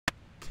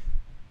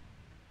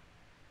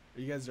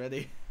Are you guys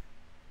ready?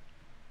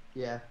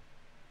 Yeah.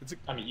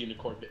 I mean,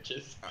 unicorn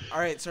bitches. All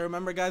right, so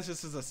remember, guys,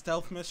 this is a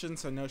stealth mission,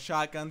 so no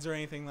shotguns or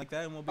anything like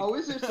that, and we'll be. Oh,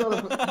 is there son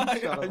of a,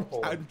 you son of a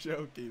whore. I'm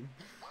joking.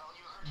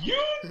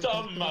 You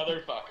dumb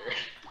motherfucker.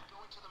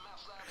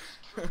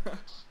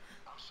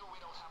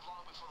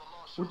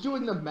 We're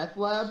doing the meth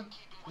lab?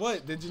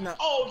 What? Did you not?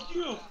 Oh,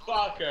 you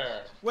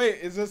fucker. Wait,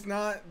 is this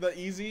not the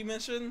easy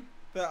mission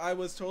that I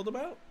was told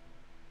about?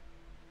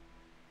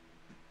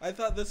 I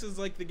thought this is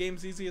like the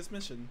game's easiest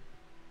mission.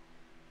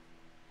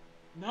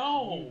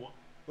 No.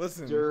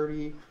 Listen.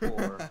 Dirty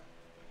whore.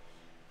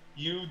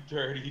 You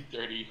dirty,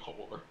 dirty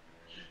whore.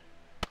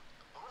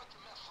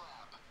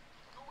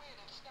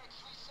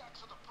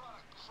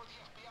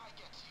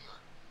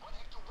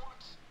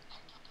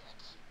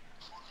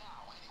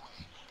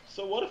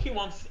 So what if he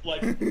wants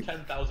like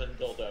 10,000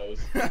 dildos?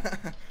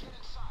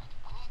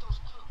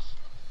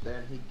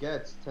 Then he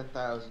gets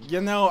 10,000.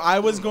 You know, I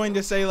was going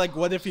to say, like,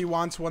 what if he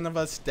wants one of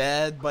us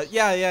dead? But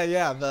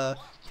yeah, the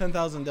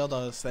 10,000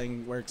 dildos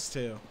thing works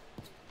too.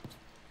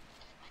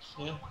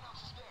 Yeah.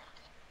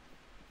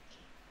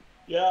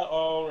 Yeah,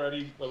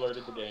 already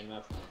alerted the gang.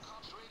 That's nice.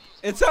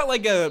 It's not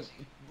like a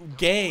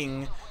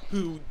gang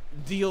who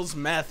deals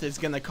meth is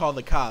gonna call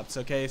the cops,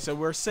 okay? So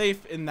we're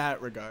safe in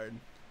that regard.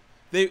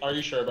 Are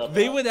you sure about that?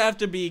 They would have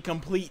to be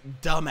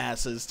complete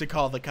dumbasses to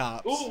call the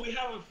cops. Ooh,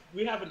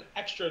 we have an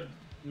extra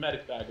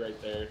medic bag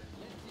right there.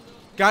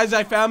 Guys,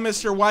 I found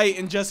Mr. White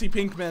and Jesse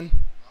Pinkman.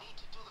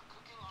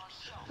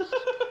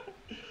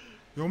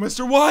 Yo,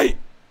 Mr. White!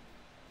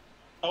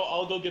 Oh,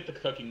 I'll go get the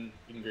cooking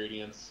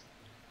ingredients.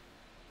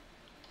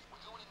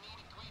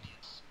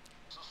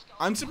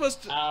 I'm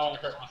supposed to. Ow, I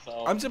hurt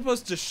myself. I'm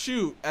supposed to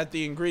shoot at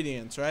the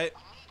ingredients, right?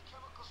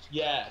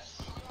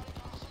 Yes.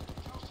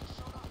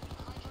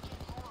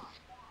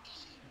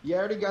 Yeah, I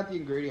already got the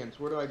ingredients.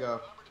 Where do I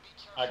go?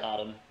 I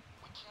got him.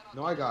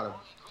 No, I got him.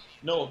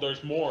 No,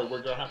 there's more.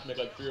 We're gonna have to make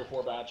like 3 or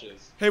 4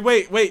 batches. Hey,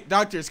 wait,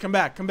 doctors, come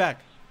back.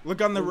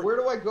 Look on the. Where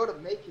do I go to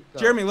make it, though?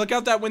 Jeremy, look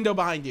out that window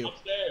behind you.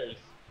 Upstairs.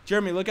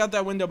 Jeremy, look out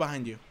that window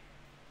behind you.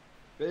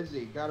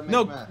 Busy. Gotta make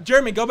No, meth.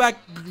 Jeremy, go back.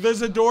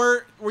 There's a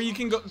door where you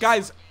can go.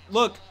 Guys,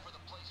 look.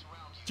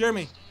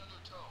 Jeremy.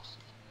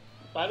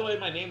 By the way,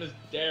 my name is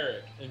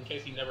Derek, in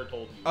case he never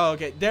told you. Oh,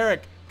 okay.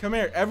 Derek, come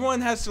here. Everyone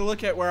has to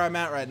look at where I'm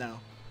at right now.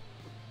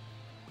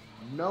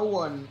 No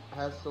one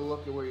has to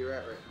look at where you're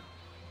at right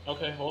now.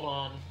 Okay, hold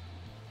on.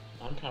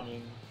 I'm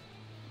coming.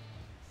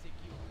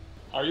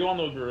 Are you on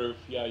the roof?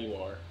 Yeah, you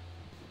are.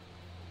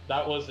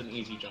 That was an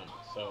easy jump,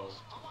 so...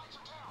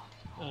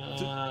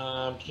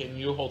 can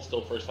you hold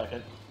still for a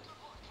second?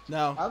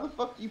 No. How the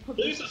fuck do you put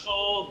Please this?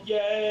 hold!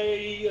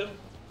 Yay!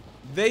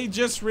 They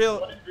just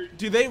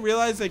Do they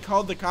realize they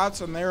called the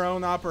cops on their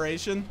own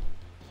operation?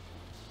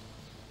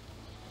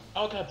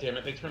 Oh, god damn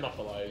it, they turned off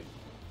the light.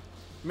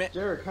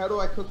 Derek, how do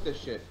I cook this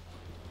shit?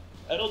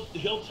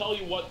 He'll tell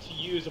you what to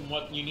use and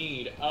what you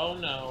need. Oh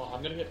no,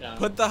 I'm gonna get down.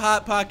 Put the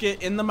Hot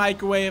Pocket in the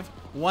microwave.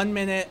 1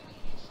 minute.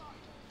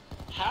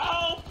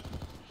 Help!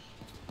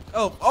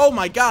 Oh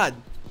my god.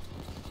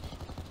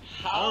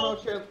 Help! I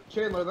don't know,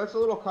 Chandler, that's a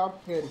little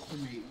complicated for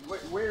me.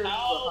 Where is the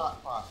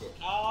Hot Pocket?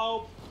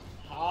 Help!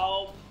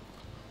 Help!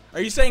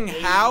 Are you saying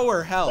how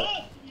or help?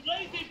 You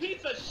lazy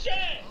piece of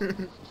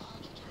shit!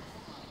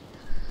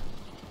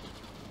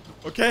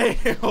 Okay,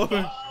 hold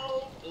on.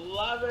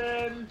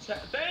 11,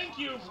 thank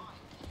you!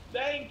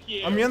 Thank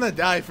you! I'm gonna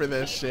die for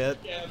this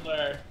shit.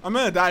 Chandler. I'm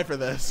gonna die for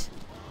this.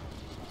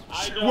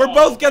 I know. We're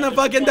both gonna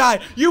fucking die.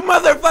 You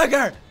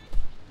motherfucker!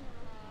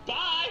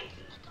 Bye!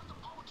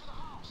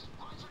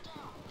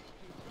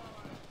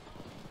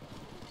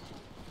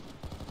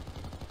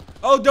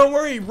 Oh, don't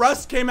worry.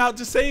 Rust came out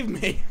to save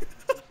me.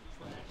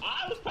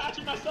 I was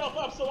patching myself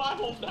up so I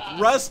won't die.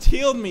 Rust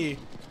healed me.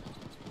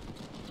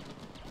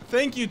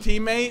 Thank you,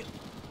 teammate.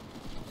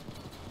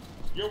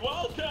 You're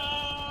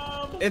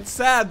welcome! It's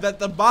sad that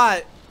the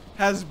bot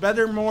has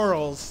better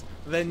morals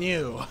than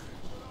you.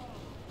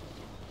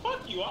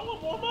 Fuck you, I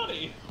want more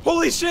money.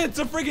 Holy shit, it's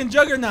a freaking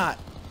juggernaut.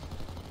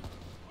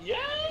 Yay!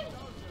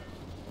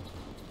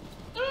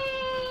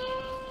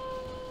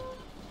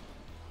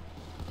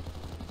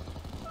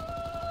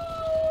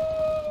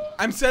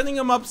 I'm sending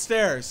him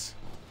upstairs.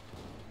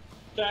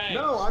 Thanks.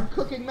 No, I'm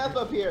cooking meth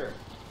up here.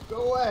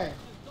 Go away.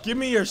 Give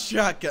me your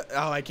shotgun.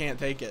 Oh, I can't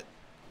take it.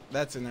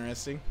 That's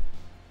interesting.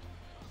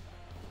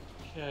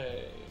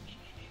 Okay.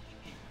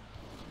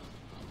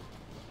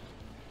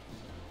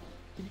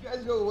 Can you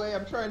guys go away?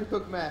 I'm trying to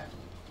cook meth.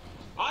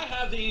 I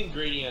have the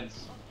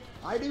ingredients.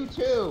 I do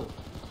too.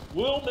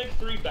 We'll make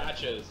 3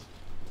 batches.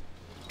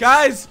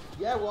 Guys,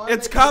 Yeah, well,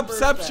 it's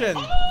Copception.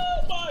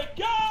 Oh my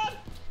god!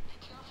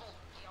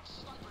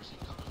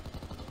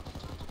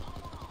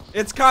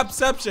 It's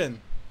Copception.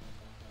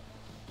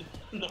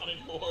 Not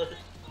anymore.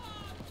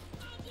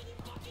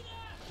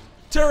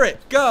 Turret,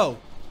 go.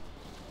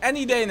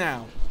 Any day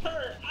now.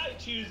 Her, I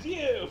choose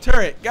you.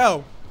 Turret,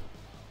 go.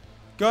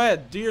 Go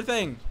ahead, do your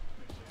thing.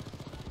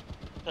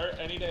 Her,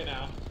 any day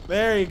now.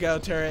 There you go,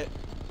 turret.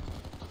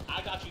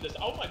 I got you this.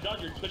 Oh my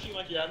god, you're twitching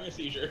like you're having a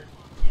seizure.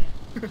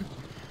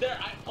 There,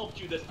 I helped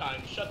you this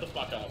time. Shut the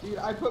fuck up. Dude,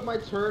 I put my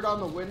turret on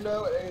the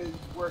window and it is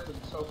working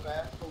so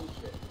fast. Holy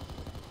shit.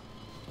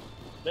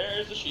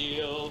 There's the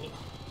shield.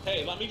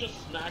 Hey, let me just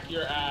smack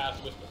your ass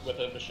with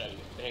a machete.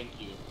 Thank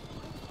you.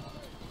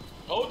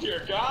 Oh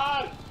dear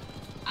God!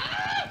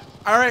 Ah!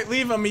 All right,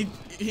 leave him.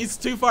 He's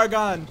too far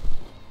gone.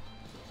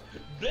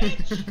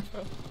 Bitch!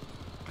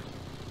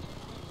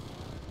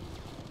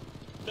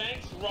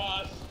 Thanks,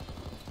 Ross.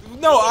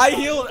 No,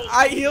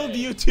 I healed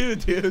you too,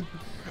 dude.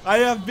 I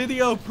have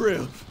video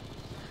proof.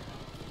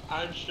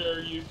 I'm sure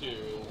you do.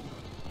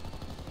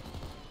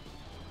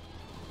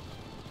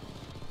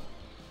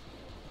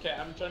 Okay,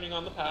 I'm turning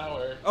on the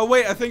power. Oh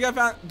wait, I think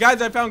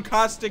I found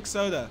caustic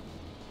soda.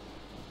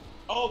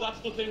 Oh, that's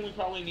the thing we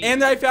probably need.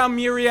 And I found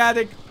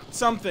muriatic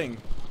something.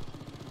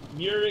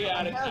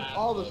 Muriatic I have acid.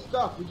 all the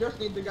stuff. We just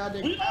need the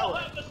goddamn We power.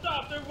 don't have the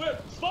stuff. We're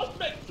supposed to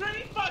make 3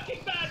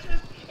 fucking batches.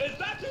 Is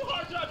that too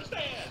hard to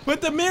understand?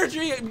 Put the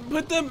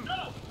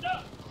No.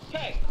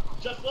 Okay,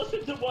 just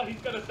listen to what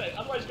he's gonna say.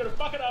 Otherwise, he's gonna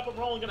fuck it up, and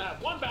we're only gonna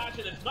have 1 batch,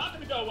 and it's not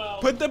gonna go well.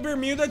 Put the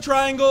Bermuda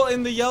Triangle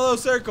in the yellow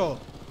circle.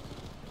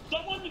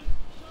 Someone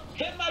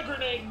hit my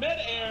grenade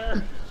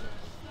mid-air.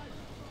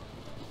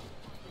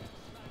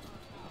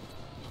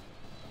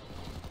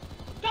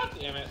 God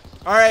damn it.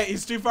 All right,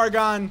 he's too far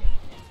gone.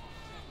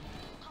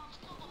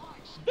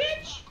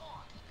 Bitch!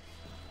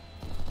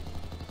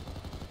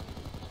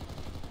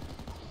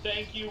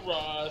 Thank you,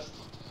 Ross.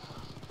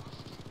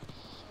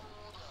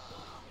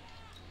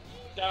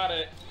 Got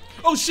it.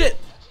 Oh shit!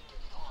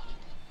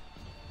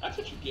 That's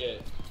what you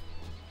get.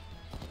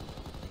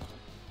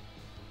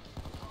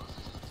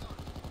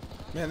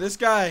 Man, this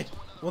guy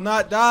will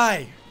not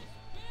die.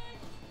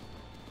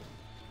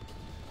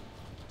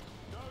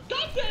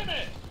 God damn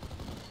it!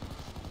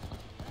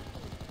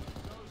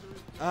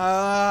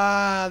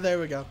 There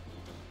we go.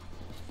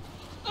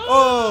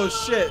 Oh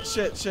shit,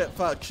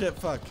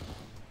 fuck.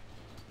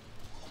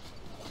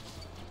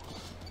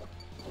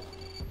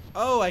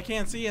 Oh, I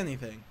can't see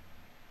anything.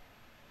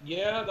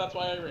 Yeah, that's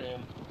why I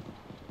ran.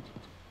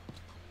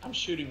 I'm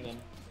shooting them.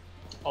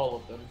 All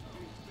of them.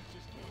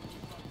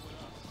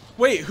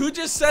 Wait, who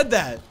just said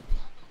that?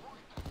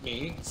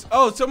 Me?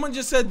 Oh, someone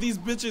just said these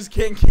bitches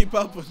can't keep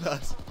up with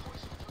us.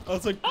 I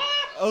was like,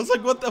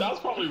 what the? That was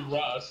probably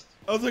Rust.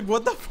 I was like,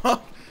 what the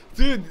fuck?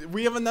 Dude,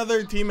 we have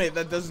another teammate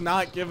that does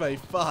not give a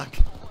fuck.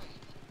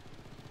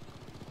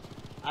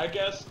 I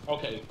guess,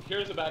 okay,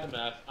 here's a bag of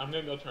meth. I'm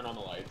gonna go turn on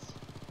the lights.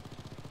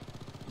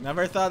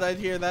 Never thought I'd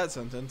hear that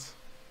sentence.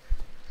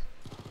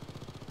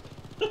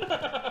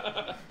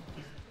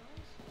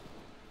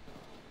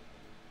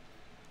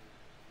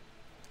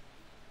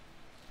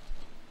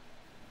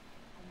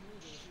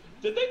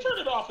 Did they turn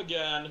it off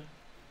again?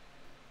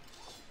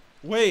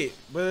 Wait,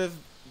 but if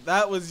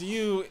that was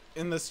you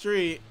in the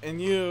street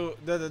and you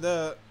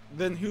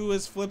then who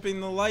was flipping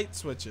the light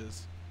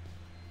switches?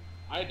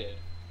 I did.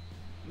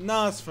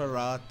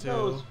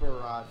 Nosferatu.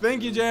 Nosferatu.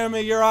 Thank you,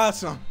 Jeremy. You're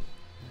awesome.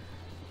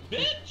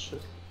 Bitch!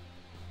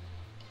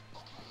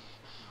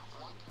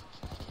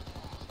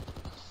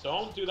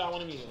 Don't do that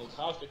one immediately.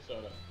 Caustic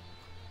soda.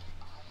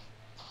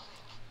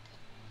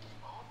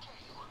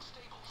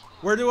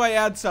 Where do I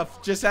add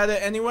stuff? Just add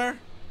it anywhere?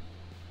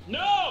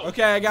 No!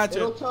 Okay, I got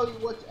It'll you. tell you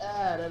what to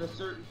add at a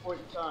certain point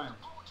in time.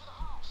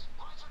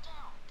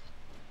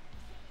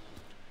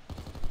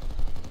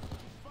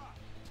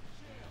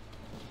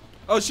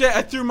 Oh shit,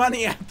 I threw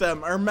money at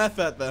them, or meth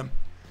at them.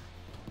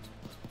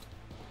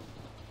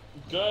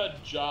 Good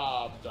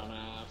job,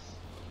 dumbass.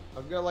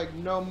 I've got like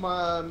no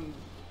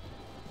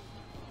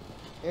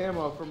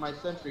ammo for my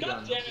sentry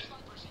gun. God damn it!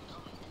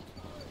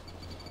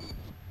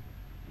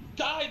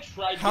 I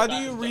tried to How get do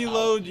back you into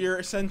reload health.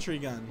 your sentry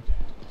gun?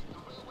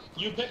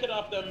 You pick it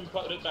up, then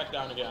put it back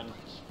down again.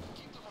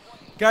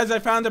 Guys, I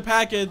found a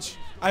package.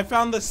 I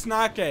found the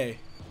snake.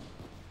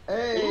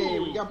 Hey,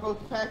 Ooh. we got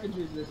both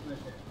packages this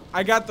mission.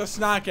 I got the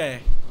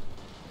snake.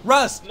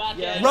 Rust! Not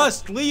Yeah. yet.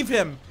 Rust, leave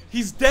him.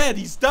 He's dead.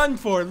 He's done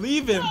for.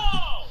 Leave him.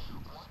 No!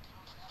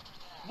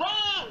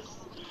 Ross!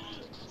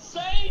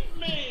 Save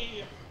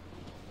me!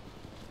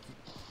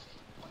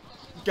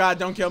 God,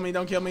 don't kill me.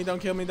 Don't kill me. Don't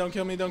kill me. Don't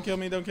kill me. Don't kill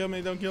me. Don't kill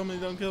me. Don't kill me.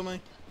 Don't kill me.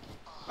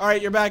 All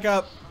right, you're back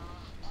up.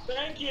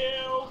 Thank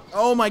you!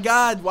 Oh my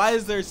God, why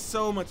is there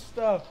so much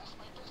stuff?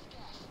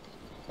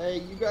 Hey,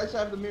 you guys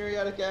have the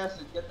muriatic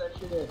acid. Get that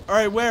shit in. All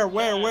right, where?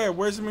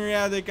 Where's the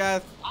muriatic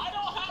acid? I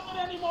don't have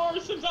it anymore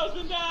since I've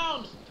been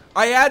down!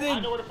 I I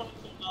added. know where to find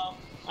some now.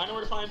 I know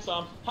where to find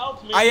some.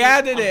 Help me! I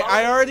added it.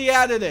 I I'm already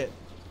added it.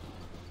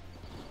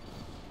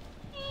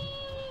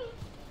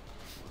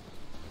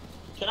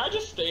 Can I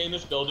just stay in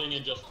this building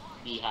and just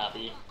be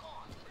happy?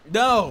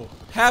 No,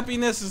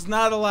 happiness is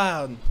not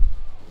allowed.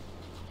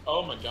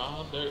 Oh my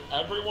god,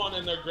 everyone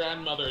and their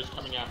grandmother is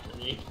coming after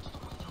me.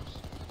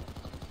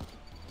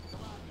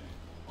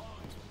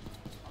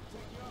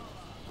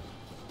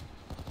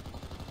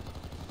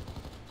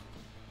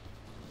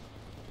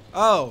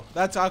 Oh,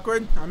 that's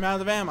awkward. I'm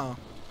out of ammo.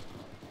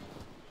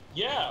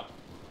 Yeah.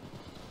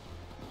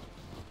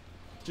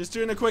 Just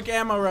doing a quick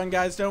ammo run,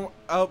 guys. Don't.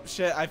 Oh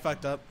shit, I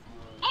fucked up.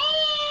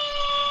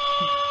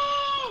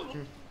 Ah!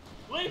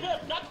 Leave him!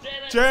 God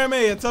damn it! Jeremy,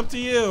 it's up to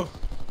you.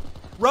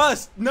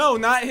 Rust, no,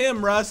 not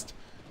him, Rust.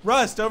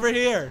 Rust, over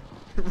here.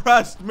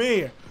 Rust,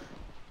 me.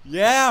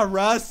 Yeah,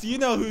 Rust, you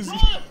know who's...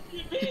 Rust,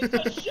 you piece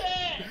of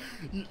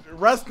shit!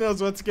 Rust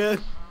knows what's good.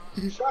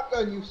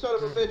 Shotgun, you son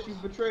of a bitch, you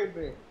betrayed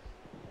me.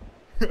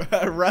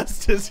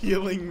 Rust is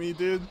healing me,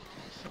 dude.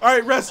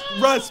 Alright,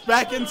 Rust,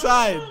 back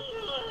inside.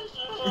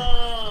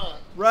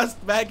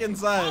 Rust, back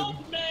inside.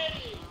 Help me!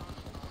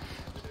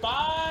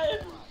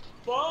 5,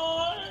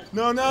 4...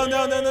 No. No.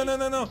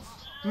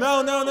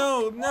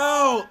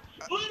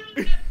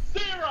 Literally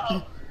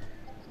 0!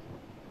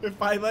 If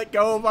I let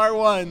go of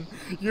R1,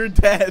 you're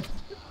dead.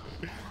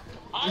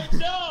 I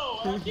know!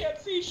 I can't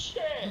see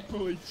shit!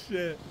 Holy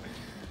shit.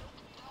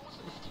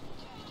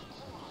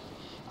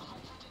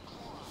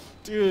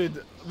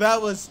 Dude, that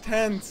was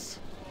tense.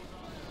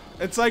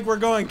 It's like we're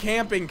going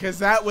camping because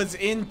that was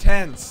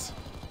intense.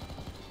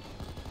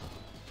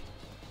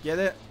 Get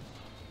it?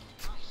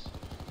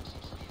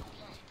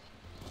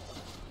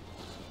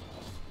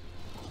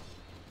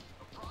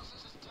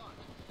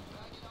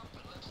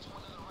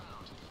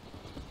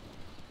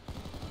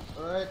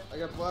 Alright, I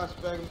got the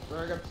last bag, or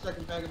I got the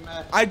second bag of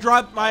meth. I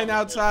dropped mine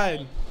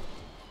outside.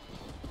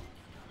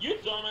 You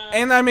dumbass!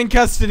 And I'm in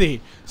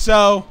custody.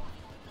 So,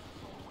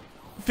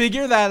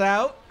 figure that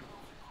out.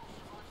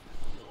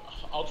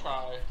 I'll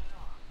try.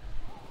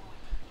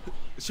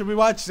 Should we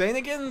watch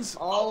Zanigans?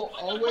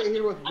 I'll wait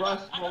here with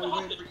Rust I while got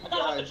we a wait hostage! for you I got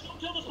a guys. hostage! Don't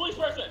kill this police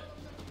person!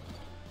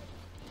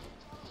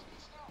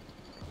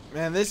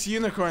 Man, this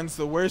unicorn's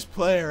the worst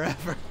player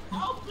ever.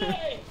 Help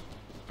me!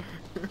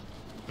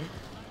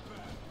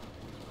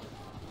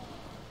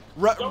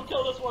 Don't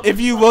kill this one. If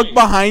you look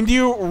behind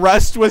you,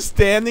 Rust was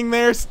standing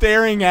there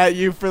staring at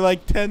you for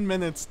like 10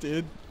 minutes,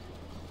 dude.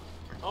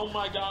 Oh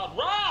my god,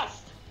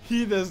 Rust!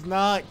 He does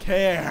not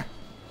care.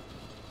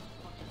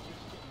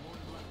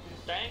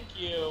 Thank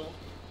you.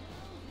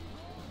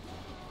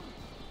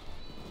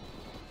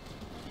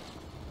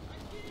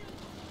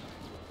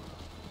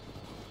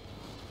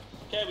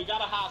 Okay, we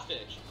got a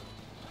hostage.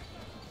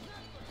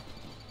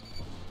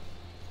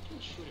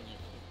 Who's shooting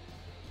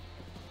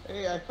at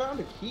me? Hey, I found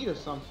a key to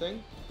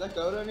something. Does that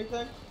go to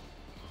anything?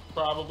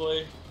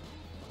 Probably.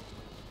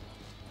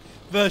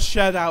 The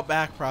shed out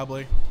back,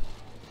 probably.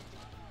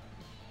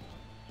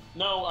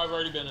 No, I've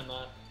already been in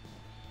that.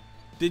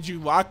 Did you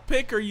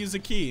lockpick or use a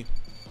key?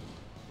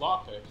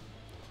 Lockpick.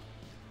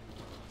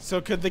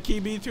 So could the key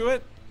be to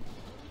it?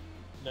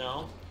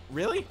 No.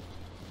 Really?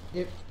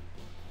 If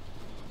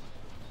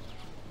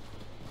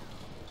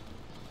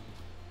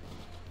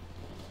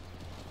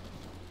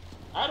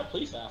I had a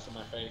police ass in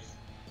my face.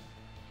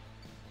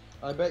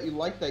 I bet you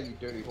like that, you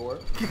dirty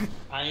whore.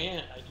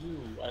 I do.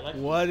 I like.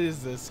 What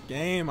is this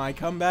game? I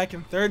come back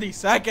in 30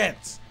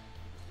 seconds.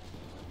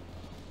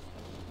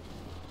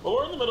 But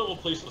we're in the middle of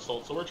a police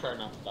assault, so we're trying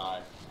not to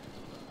die.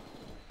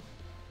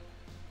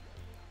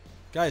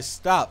 Guys,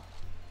 stop.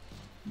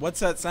 What's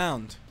that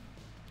sound?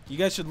 You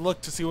guys should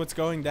look to see what's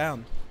going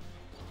down.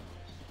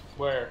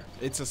 Where?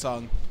 It's a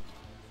song.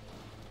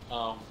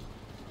 Oh.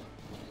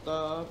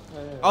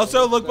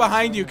 Also, look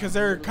behind you because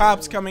there are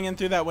cops coming in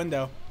through that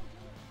window.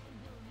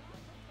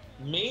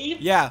 Me?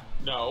 Yeah,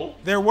 No.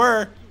 there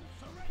were.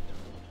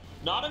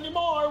 Not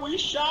anymore. We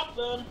shot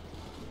them.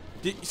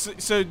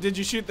 So did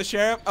you shoot the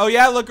sheriff? Oh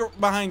yeah, look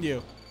behind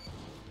you.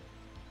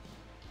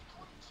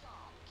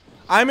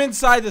 I'm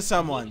inside of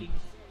someone.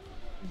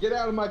 Get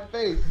out of my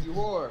face, you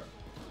whore.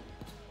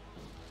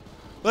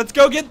 Let's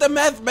go get the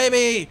meth,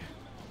 baby.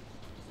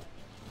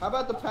 How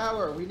about the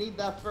power? We need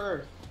that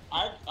first.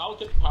 I'll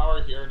get the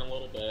power here in a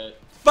little bit.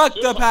 Fuck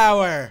the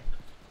power.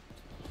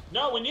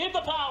 No, we need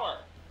the power.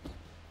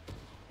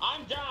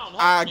 I'm down.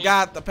 Help I me.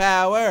 got the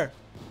power.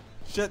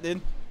 Shit,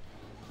 dude.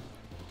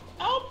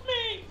 Help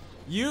me.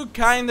 You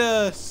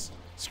kinda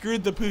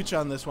screwed the pooch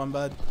on this one,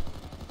 bud.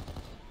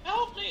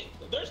 Help me.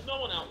 There's no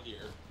one out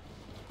here.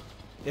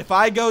 If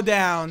I go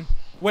down...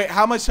 Wait,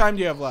 how much time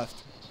do you have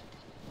left?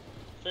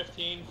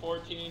 15,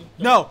 14, 13,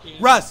 No,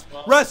 Russ!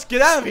 12. Russ,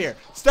 get out of here!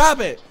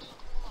 Stop it!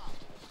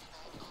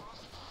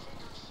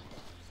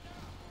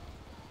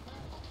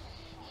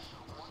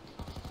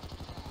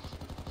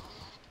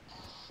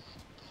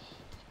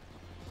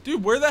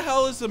 Dude, where the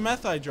hell is the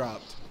meth I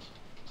dropped?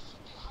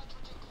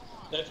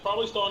 It's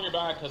probably still on your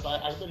back because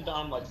I've been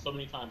down like so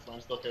many times and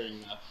I'm still carrying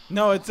meth.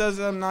 No, it says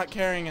I'm not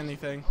carrying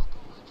anything.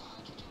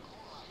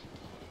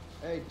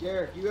 Hey,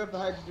 Derek, you have the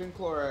hydrogen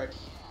chloride.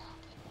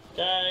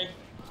 Okay.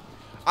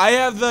 I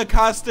have the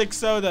caustic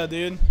soda,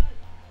 dude.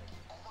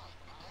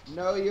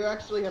 No, you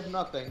actually have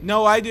nothing.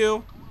 No, I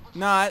do.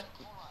 Not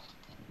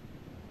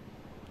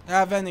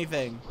have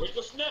anything. Where's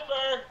the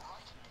sniffer?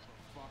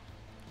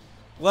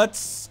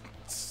 Let's...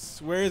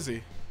 Where is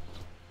he?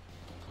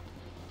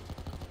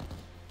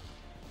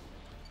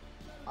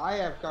 I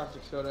have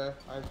caustic soda.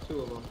 I have 2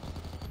 of them.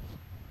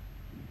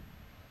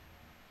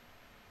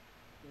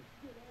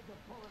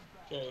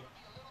 Okay.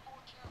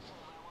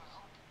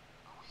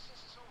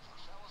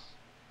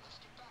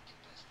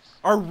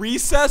 Our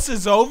recess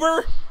is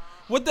over?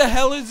 What the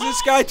hell is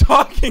this guy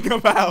talking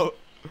about?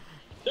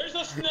 There's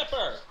a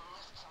sniffer.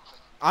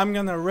 I'm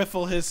gonna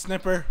riffle his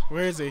snipper.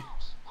 Where is he?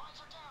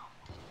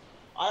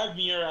 I have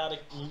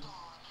muriatic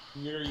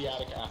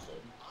acid.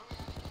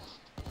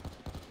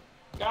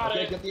 Got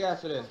Okay, it. get the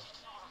acid in.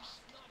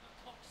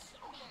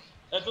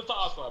 It's a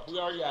toss-up. We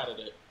already added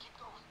it.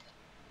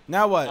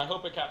 Now what? I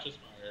hope it catches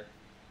fire.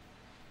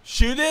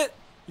 Shoot it?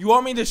 You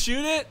want me to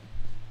shoot it?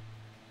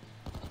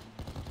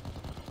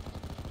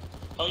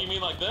 Oh, you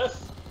mean like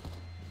this?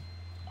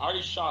 I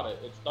already shot it.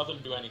 It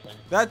doesn't do anything.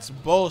 That's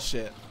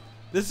bullshit.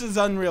 This is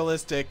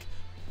unrealistic.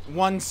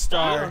 1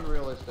 star.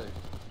 Unrealistic.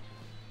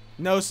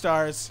 No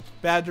stars.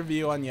 Bad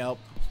review on Yelp.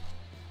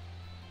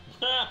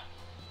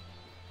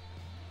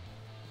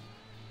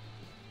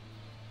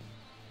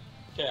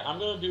 Okay, I'm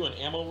gonna do an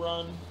ammo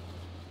run.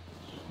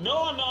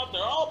 No, I'm not.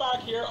 They're all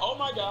back here. Oh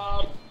my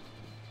god.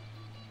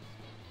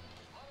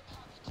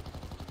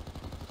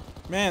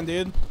 Man,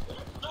 dude.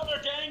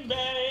 Another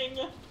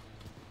gangbang.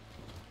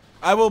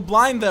 I will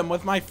blind them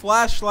with my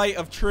flashlight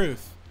of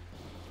truth.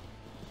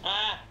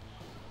 Ah.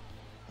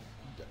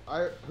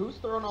 Who's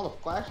throwing all the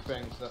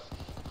flashbangs up?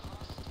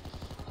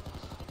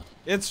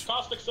 It's...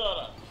 Caustic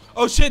soda.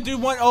 Oh shit,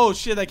 dude. One... Oh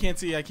shit, I can't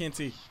see. I can't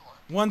see.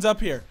 One's up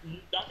here.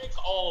 That makes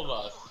all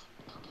of us.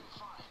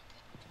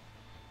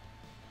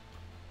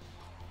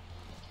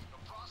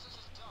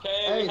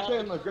 Okay. Hey,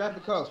 Chandler, grab the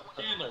coke.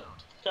 Chandler,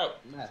 coke.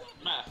 Meth.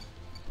 Meth.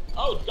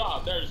 Oh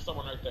god, there's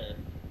someone right there.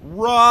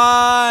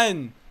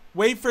 Run!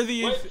 Wait for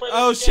the... Wait for the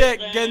oh shit,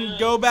 gangbang.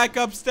 go back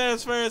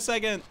upstairs for a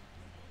second.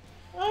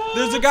 Ah.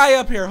 There's a guy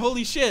up here.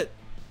 Holy shit.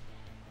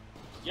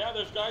 Yeah,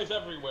 there's guys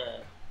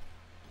everywhere.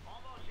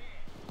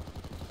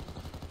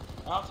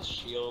 Off the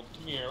shield.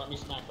 Come here, let me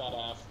smack that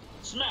ass.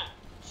 Smack!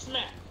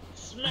 Smack!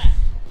 Smack!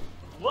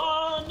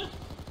 Run!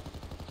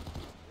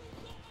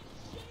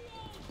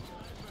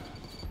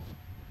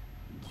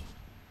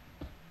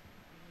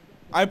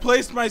 I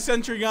placed my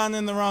sentry gun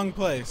in the wrong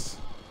place.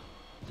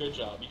 Good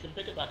job. You can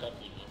pick it back up,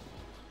 you know.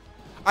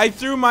 I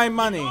threw my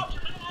money.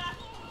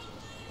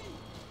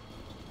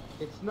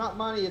 It's not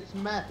money, it's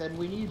meth, and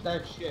we need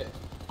that shit.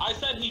 I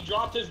said he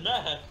dropped his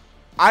meth.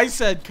 I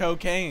said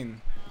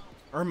cocaine.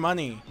 Or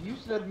money. You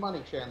said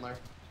money, Chandler.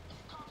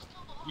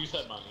 You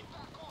said money.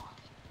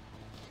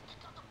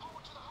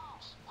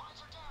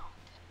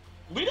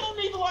 We don't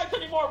need the lights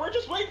anymore. We're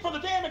just waiting for the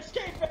damn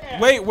escape van.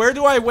 Wait, where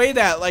do I wait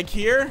at? Like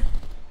here?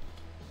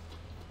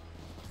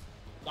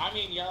 I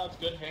mean, yeah, that's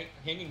a good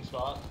hanging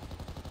spot.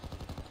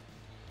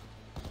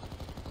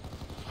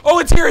 Oh,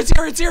 it's here, it's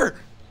here, it's here!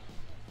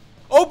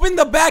 Open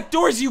the back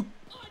doors, you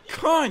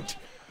cunt!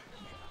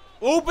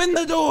 Open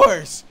the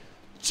doors!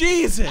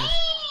 Jesus!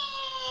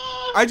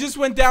 I just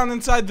went down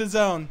inside the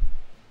zone.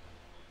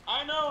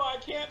 I know, I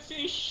can't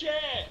see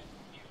shit.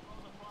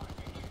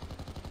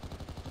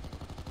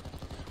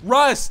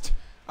 Rust!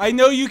 I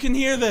know you can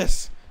hear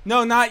this.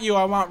 No, not you,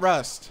 I want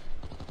Rust.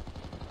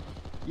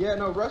 Yeah,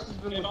 no, Russ has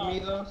been Hey, with bye. me,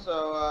 though,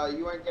 so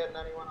you ain't getting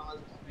anyone unless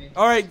it's me.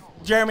 Alright,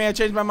 Jeremy, I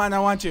changed my mind, I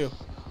want you.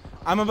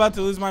 I'm about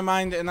to lose my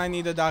mind and I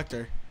need a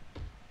doctor.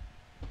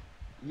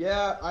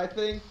 Yeah, I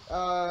think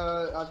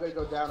I'm gonna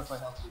go down if I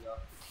help you, though.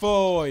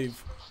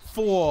 5,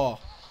 4,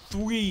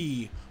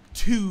 3,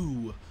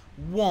 2,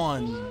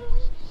 1.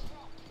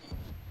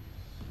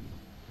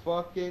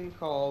 Fucking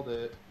called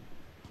it.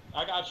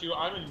 I got you.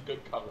 I'm in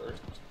good cover.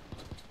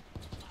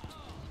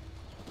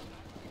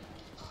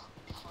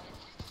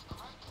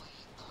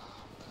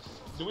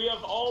 Do we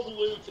have all the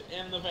loot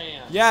in the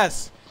van?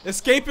 Yes,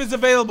 escape is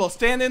available.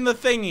 Stand in the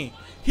thingy.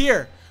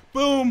 Here,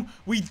 boom,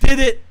 we did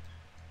it.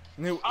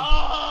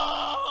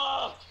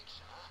 Ah!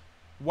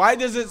 Why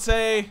does it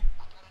say?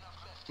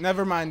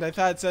 Never mind. I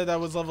thought it said that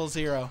was level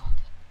 0.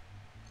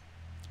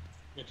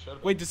 It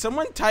should've Wait, did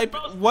someone type?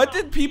 been. What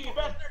did people?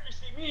 Best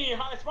accuracy, me.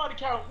 Highest body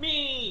count,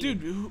 me.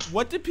 Dude,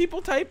 what did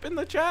people type in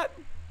the chat?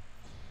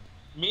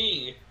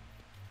 Me.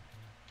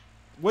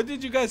 What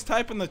did you guys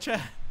type in the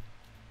chat?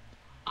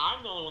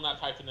 I'm the only one that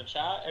typed in the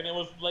chat, and it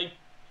was like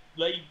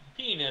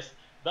penis,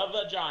 the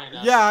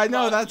vagina. Yeah, I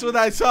know. Fuck That's you. what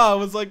I saw. I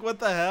was like, what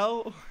the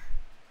hell?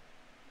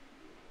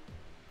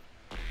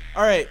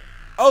 All right.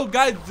 Oh,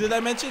 guys, did I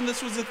mention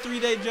this was a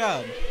 3-day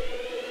job?